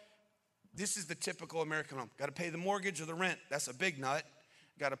what? This is the typical American home. Got to pay the mortgage or the rent. That's a big nut.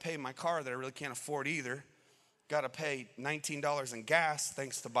 Got to pay my car that I really can't afford either. Got to pay $19 in gas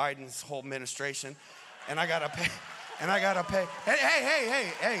thanks to Biden's whole administration. And I got to pay.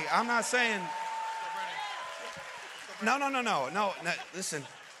 Hey, I'm not saying. No. Listen,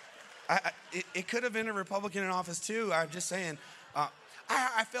 it could have been a Republican in office too. I'm just saying,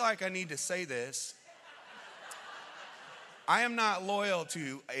 I feel like I need to say this. I am not loyal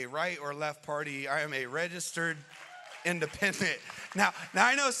to a right or left party. I am a registered independent. Now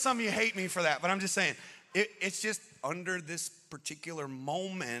I know some of you hate me for that, but I'm just saying, it's just under this particular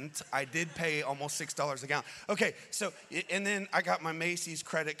moment, I did pay almost $6 a gallon. Okay, so, and then I got my Macy's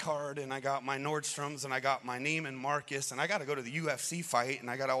credit card, and I got my Nordstrom's, and I got my Neiman Marcus, and I got to go to the UFC fight, and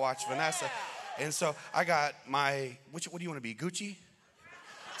I got to watch Vanessa. And so I got my, what do you want to be, Gucci?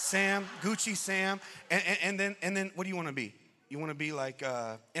 Gucci Sam. And then what do you want to be? You want to be like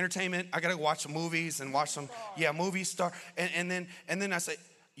entertainment? I got to watch some movies and watch some, movie star. And then I say,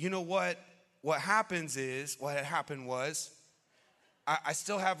 you know what? What happened was, I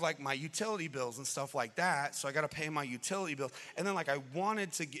still have like my utility bills and stuff like that, so I got to pay my utility bills. And then like I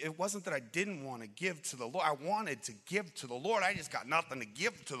wanted to, it wasn't that I didn't want to give to the Lord. I wanted to give to the Lord. I just got nothing to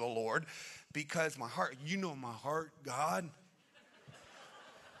give to the Lord because my heart, you know my heart, God.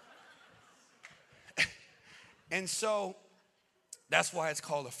 And so that's why it's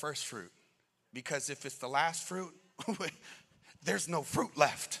called a first fruit, because if it's the last fruit, there's no fruit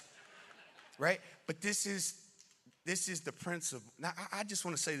left, right? But this is the principle. Now, I just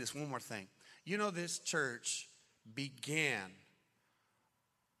want to say this one more thing. You know, this church began,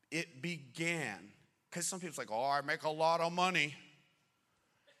 because some people's like, oh, I make a lot of money.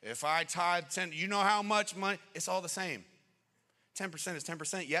 If I tithe 10, you know how much money? It's all the same. 10% is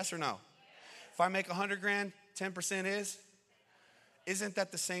 10%, yes or no? If I make 100 grand, 10% is? Isn't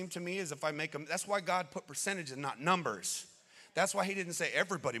that the same to me as if I make them? That's why God put percentages, not numbers. That's why he didn't say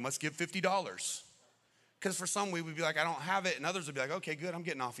everybody must give $50. Because for some, we would be like, I don't have it. And others would be like, okay, good, I'm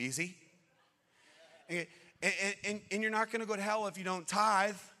getting off easy. And you're not going to go to hell if you don't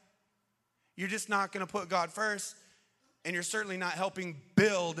tithe. You're just not going to put God first. And you're certainly not helping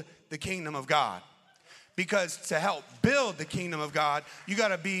build the kingdom of God. Because to help build the kingdom of God, you got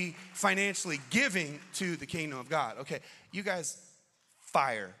to be financially giving to the kingdom of God. Okay, you guys,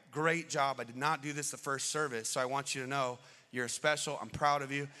 fire. Great job. I did not do this the first service, so I want you to know you're special. I'm proud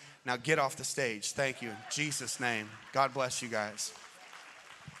of you. Now get off the stage. Thank you. In Jesus' name. God bless you guys.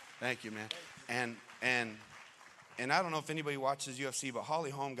 Thank you, man. And I don't know if anybody watches UFC, but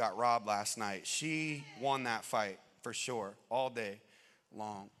Holly Holm got robbed last night. She won that fight for sure, all day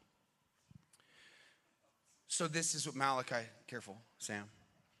long. So this is what Malachi, careful, Sam.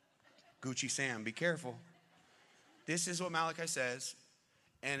 Gucci Sam, be careful. This is what Malachi says.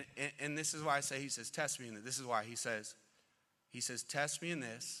 And this is why I say, he says, test me in this. This is why he says, test me in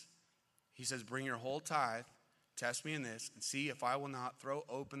this. He says, bring your whole tithe, test me in this, and see if I will not throw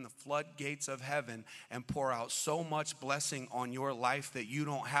open the floodgates of heaven and pour out so much blessing on your life that you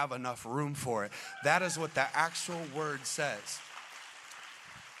don't have enough room for it. That is what the actual word says.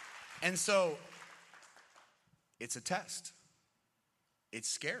 And so, it's a test. It's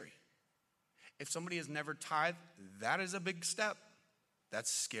scary. If somebody has never tithed, that is a big step.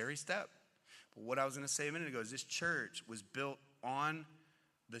 That's a scary step. But what I was going to say a minute ago is this church was built on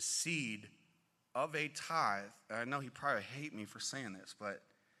the seed of a tithe. I know he probably hate me for saying this, but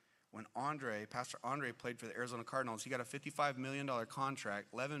when Pastor Andre played for the Arizona Cardinals, he got a $55 million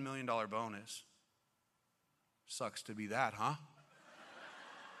contract, $11 million bonus. Sucks to be that, huh?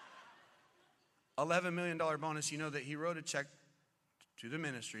 $11 million bonus. You know that he wrote a check to the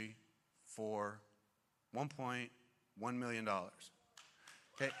ministry for $1.1 million.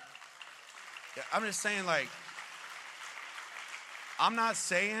 Okay? Yeah, I'm just saying, like, I'm not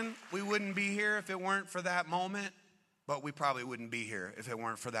saying we wouldn't be here if it weren't for that moment, but we probably wouldn't be here if it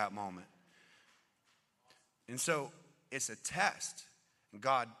weren't for that moment. And so it's a test.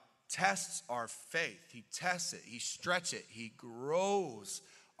 God tests our faith. He tests it. He stretches it. He grows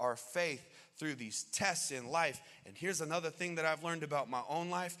our faith through these tests in life. And here's another thing that I've learned about my own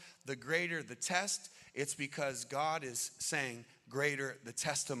life. The greater the test, it's because God is saying, greater the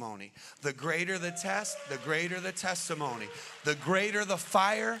testimony. The greater the test, the greater the testimony. The greater the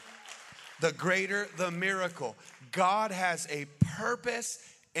fire, the greater the miracle. God has a purpose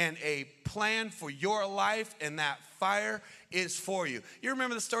and a plan for your life, and that fire is for you. You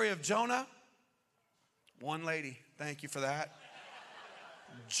remember the story of Jonah? One lady, thank you for that.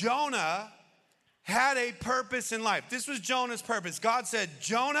 Jonah had a purpose in life. This was Jonah's purpose. God said,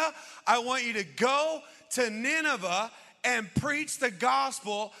 Jonah, I want you to go to Nineveh and preach the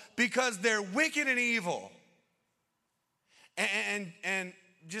gospel because they're wicked and evil. And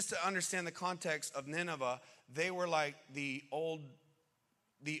just to understand the context of Nineveh, they were like the old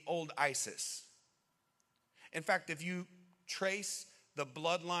ISIS. In fact, if you trace the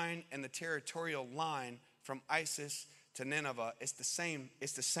bloodline and the territorial line from ISIS to Nineveh, it's the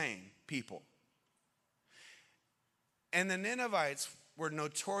same people. And the Ninevites were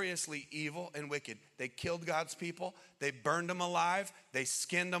notoriously evil and wicked. They killed God's people. They burned them alive. They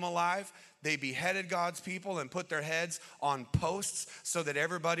skinned them alive. They beheaded God's people and put their heads on posts so that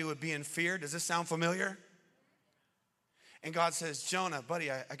everybody would be in fear. Does this sound familiar? And God says, Jonah, buddy,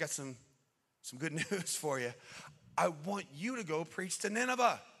 I got some good news for you. I want you to go preach to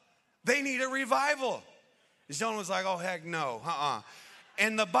Nineveh. They need a revival. Jonah was like, oh, heck no.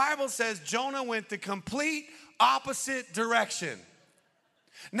 And the Bible says Jonah went the complete opposite direction.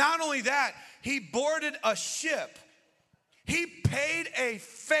 Not only that, he boarded a ship. He paid a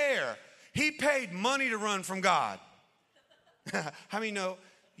fare. He paid money to run from God. How many know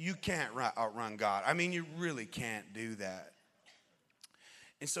you can't outrun God? I mean, you really can't do that.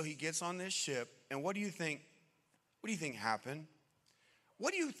 And so he gets on this ship, and what do you think happened?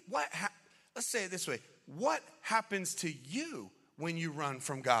 Let's say it this way. What happens to you when you run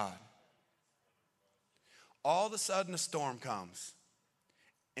from God? All of a sudden a storm comes.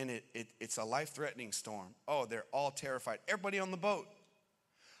 And it's a life-threatening storm. Oh, they're all terrified. Everybody on the boat.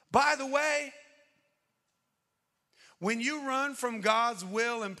 By the way, when you run from God's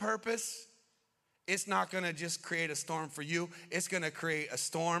will and purpose, it's not going to just create a storm for you. It's going to create a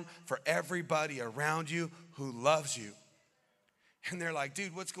storm for everybody around you who loves you. And they're like,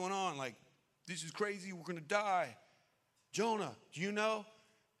 dude, what's going on? Like, this is crazy. We're going to die. Jonah, do you know?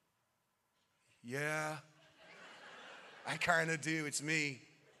 Yeah, I kind of do. It's me.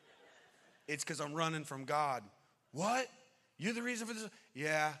 It's because I'm running from God. What? You're the reason for this?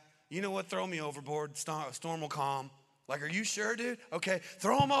 Yeah. You know what? Throw me overboard. Storm will calm. Like, are you sure, dude? Okay,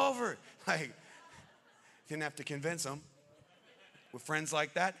 throw him over. Like, didn't have to convince him. With friends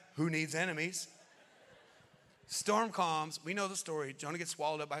like that, who needs enemies? Storm calms. We know the story. Jonah gets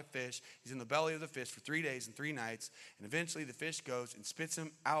swallowed up by a fish. He's in the belly of the fish for 3 days and 3 nights. And eventually the fish goes and spits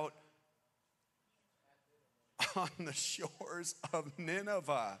him out on the shores of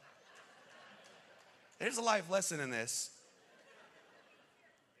Nineveh. There's a life lesson in this.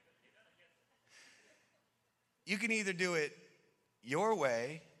 You can either do it your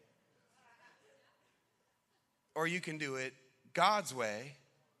way, or you can do it God's way.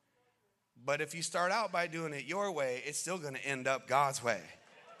 But if you start out by doing it your way, it's still going to end up God's way.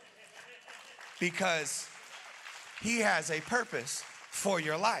 Because He has a purpose for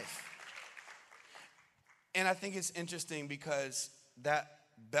your life. And I think it's interesting because that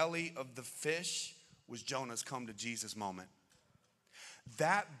belly of the fish was Jonah's come to Jesus moment.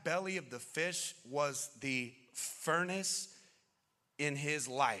 That belly of the fish was the furnace in his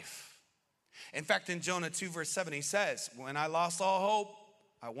life. In fact, in Jonah 2 verse 7, he says, when I lost all hope,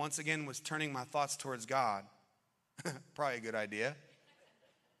 I once again was turning my thoughts towards God. Probably a good idea.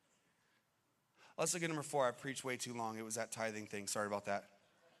 Let's look at number 4. I preached way too long. It was that tithing thing. Sorry about that.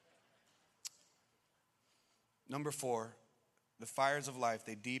 Number 4, the fires of life,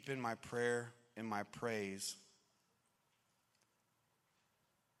 they deepen my prayer and my praise.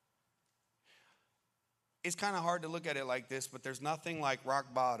 It's kind of hard to look at it like this, but there's nothing like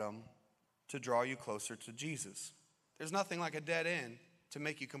rock bottom to draw you closer to Jesus. There's nothing like a dead end to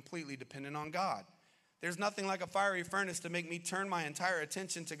make you completely dependent on God. There's nothing like a fiery furnace to make me turn my entire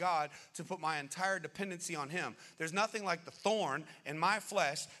attention to God, to put my entire dependency on him. There's nothing like the thorn in my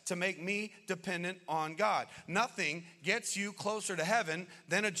flesh to make me dependent on God. Nothing gets you closer to heaven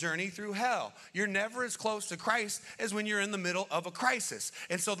than a journey through hell. You're never as close to Christ as when you're in the middle of a crisis.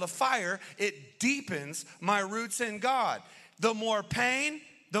 And so the fire, it deepens my roots in God. The more pain,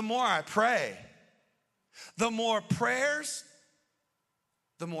 the more I pray. The more prayers,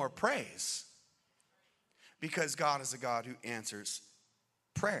 the more praise. Because God is a God who answers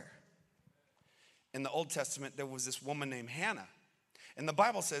prayer. In the Old Testament, there was this woman named Hannah. And the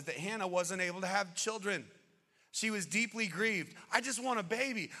Bible says that Hannah wasn't able to have children. She was deeply grieved. I just want a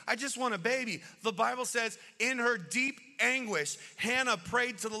baby. I just want a baby. The Bible says in her deep anguish, Hannah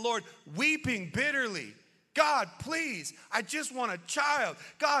prayed to the Lord, weeping bitterly. God, please, I just want a child.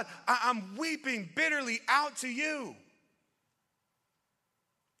 God, I'm weeping bitterly out to you.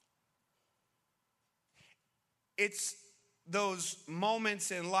 It's those moments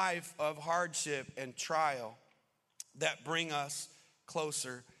in life of hardship and trial that bring us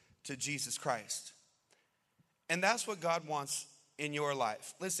closer to Jesus Christ. And that's what God wants in your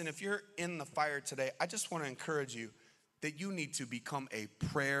life. Listen, if you're in the fire today, I just want to encourage you that you need to become a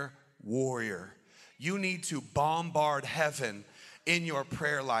prayer warrior. You need to bombard heaven in your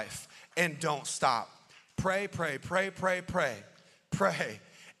prayer life and don't stop. Pray, pray, pray, pray, pray, pray,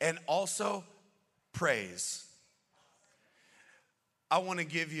 and also praise. I want to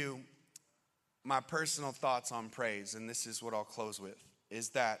give you my personal thoughts on praise, and this is what I'll close with,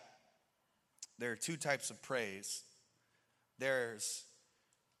 is that there are two types of praise. There's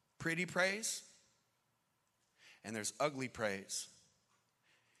pretty praise, and there's ugly praise.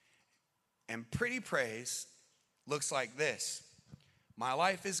 And pretty praise looks like this. My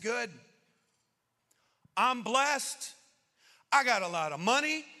life is good. I'm blessed. I got a lot of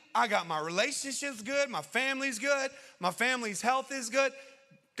money. I got my relationships good. My family's good. My family's health is good.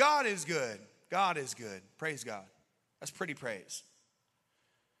 God is good. God is good. Praise God. That's pretty praise.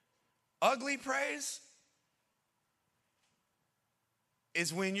 Ugly praise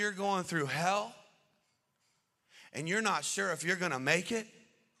is when you're going through hell and you're not sure if you're going to make it,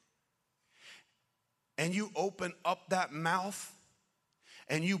 and you open up that mouth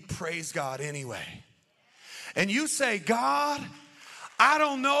and you praise God anyway. And you say, God, I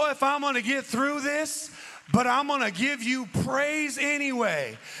don't know if I'm going to get through this, but I'm going to give you praise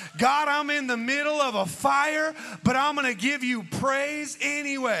anyway. God, I'm in the middle of a fire, but I'm going to give you praise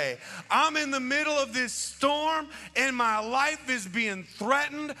anyway. I'm in the middle of this storm and my life is being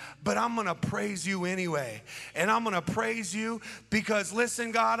threatened, but I'm going to praise you anyway. And I'm going to praise you because,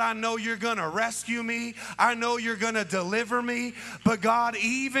 listen, God, I know you're going to rescue me. I know you're going to deliver me. But God,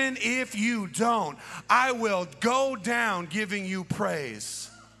 even if you don't, I will go down giving you praise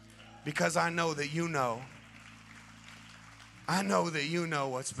because I know that you know. I know that you know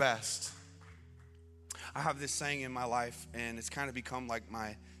what's best. I have this saying in my life, and it's kind of become like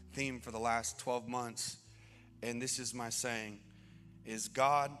my theme for the last 12 months. And this is my saying, is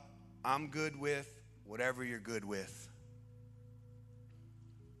God, I'm good with whatever you're good with.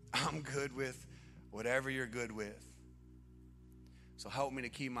 I'm good with whatever you're good with. So help me to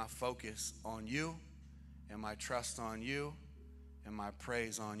keep my focus on you and my trust on you and my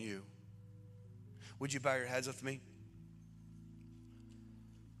praise on you. Would you bow your heads with me?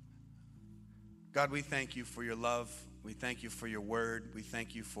 God, we thank you for your love. We thank you for your word. We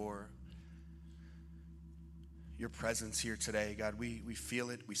thank you for your presence here today. God, we feel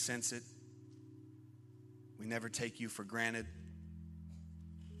it. We sense it. We never take you for granted.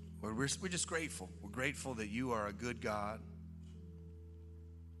 We're just grateful. We're grateful that you are a good God.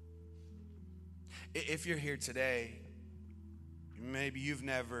 If you're here today, maybe you've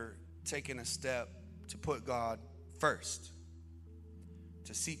never taken a step to put God first,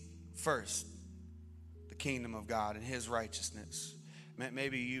 to seek first kingdom of God and his righteousness.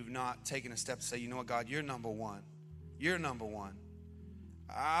 Maybe you've not taken a step to say, you know what, God, you're number one. You're number one.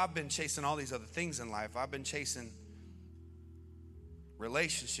 I've been chasing all these other things in life. I've been chasing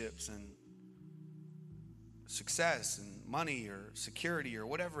relationships and success and money or security or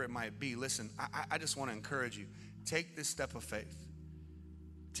whatever it might be. Listen, I just want to encourage you. Take this step of faith.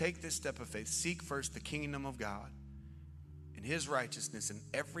 Take this step of faith. Seek first the kingdom of God and his righteousness, and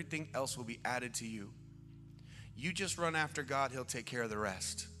everything else will be added to you. You just run after God, he'll take care of the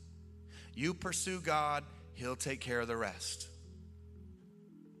rest. You pursue God, he'll take care of the rest.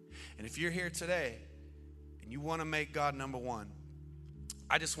 And if you're here today and you want to make God number one,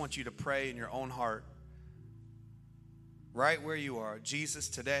 I just want you to pray in your own heart, right where you are. Jesus,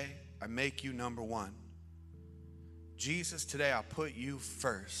 today, I make you number one. Jesus, today I put you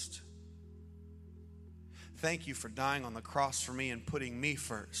first. Thank you for dying on the cross for me and putting me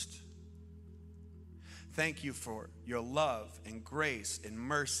first. Thank you for your love and grace and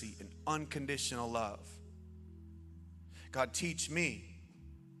mercy and unconditional love. God, teach me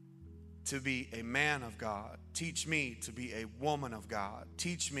to be a man of God. Teach me to be a woman of God.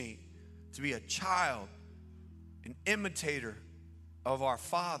 Teach me to be a child, an imitator of our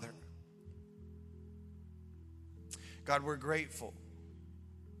Father. God, we're grateful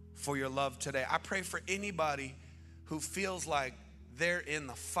for your love today. I pray for anybody who feels like they're in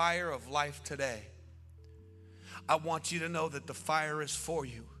the fire of life today. I want you to know that the fire is for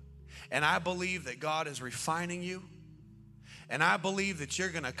you. And I believe that God is refining you. And I believe that you're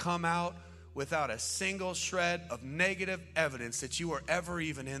going to come out without a single shred of negative evidence that you were ever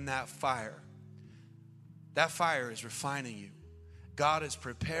even in that fire. That fire is refining you. God is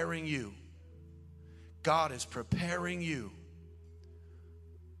preparing you. God is preparing you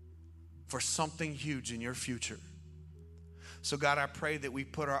for something huge in your future. So God, I pray that we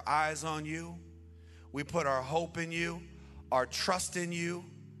put our eyes on you. We put our hope in you, our trust in you,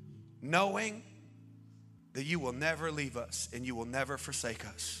 knowing that you will never leave us and you will never forsake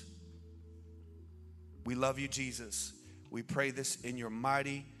us. We love you, Jesus. We pray this in your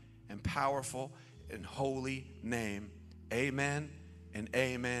mighty and powerful and holy name. Amen and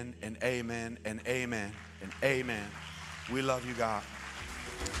amen and amen and amen and amen. We love you, God.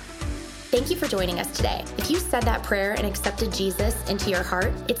 Thank you for joining us today. If you said that prayer and accepted Jesus into your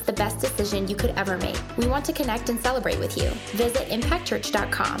heart, it's the best decision you could ever make. We want to connect and celebrate with you. Visit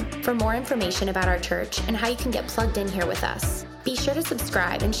impactchurch.com for more information about our church and how you can get plugged in here with us. Be sure to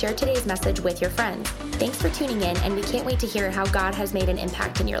subscribe and share today's message with your friends. Thanks for tuning in, and we can't wait to hear how God has made an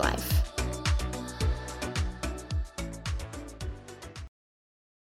impact in your life.